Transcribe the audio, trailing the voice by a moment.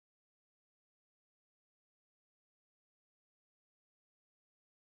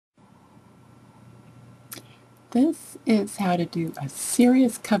This is how to do a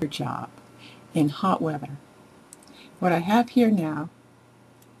serious cover job in hot weather. What I have here now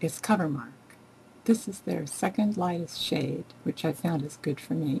is Covermark. This is their second lightest shade, which I found is good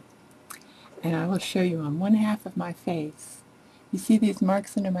for me. And I will show you on one half of my face. You see these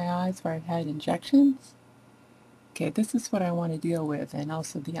marks under my eyes where I've had injections? Okay, this is what I want to deal with, and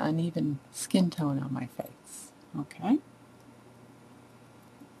also the uneven skin tone on my face. Okay?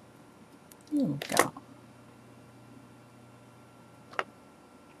 Here we go.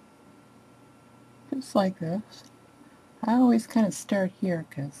 Just like this. I always kind of start here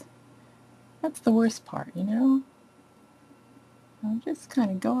because that's the worst part, you know? I'll just kind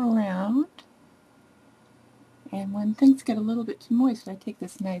of go around, and when things get a little bit too moist, I take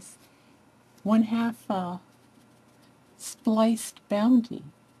this nice 1/2 spliced Bounty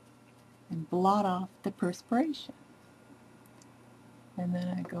and blot off the perspiration. And then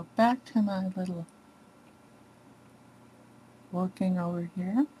I go back to my little working over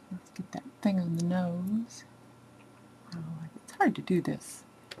here. Let's get that thing on the nose. Oh, it's hard to do this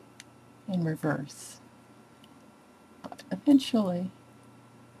in reverse, but eventually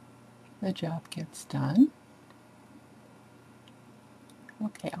the job gets done.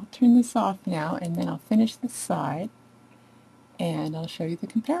 Okay, I'll turn this off now, and then I'll finish this side, and I'll show you the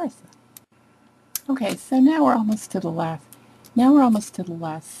comparison. Okay, so now we're almost to the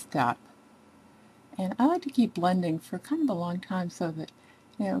last step. And I like to keep blending for kind of a long time so that,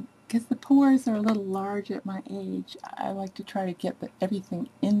 because the pores are a little large at my age, I like to try to get everything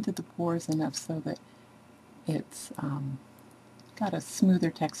into the pores enough so that it's got a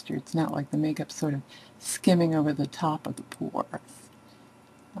smoother texture. It's not like the makeup sort of skimming over the top of the pores.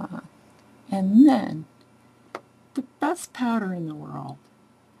 And then, the best powder in the world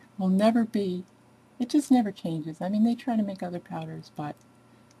will never be, it just never changes. I mean, they try to make other powders, but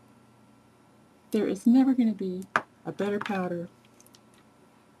there is never going to be a better powder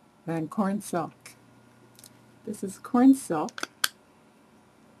than Corn Silk. This is Corn Silk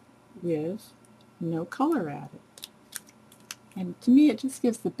with no color added. And to me, it just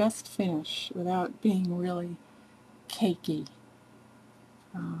gives the best finish without being really cakey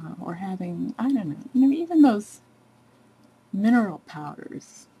or having, I don't know, even those mineral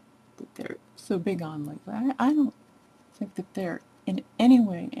powders that they're so big on lately. I don't think that they're in any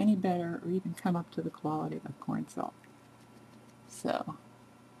way any better or even come up to the quality of Corn Silk.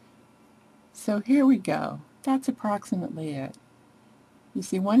 So here we go. That's approximately it. You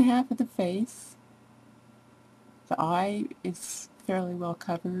see one half of the face. The eye is fairly well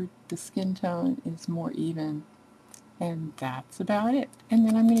covered. The skin tone is more even. And that's about it. And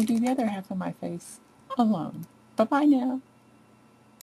then I'm going to do the other half of my face alone. Bye-bye now.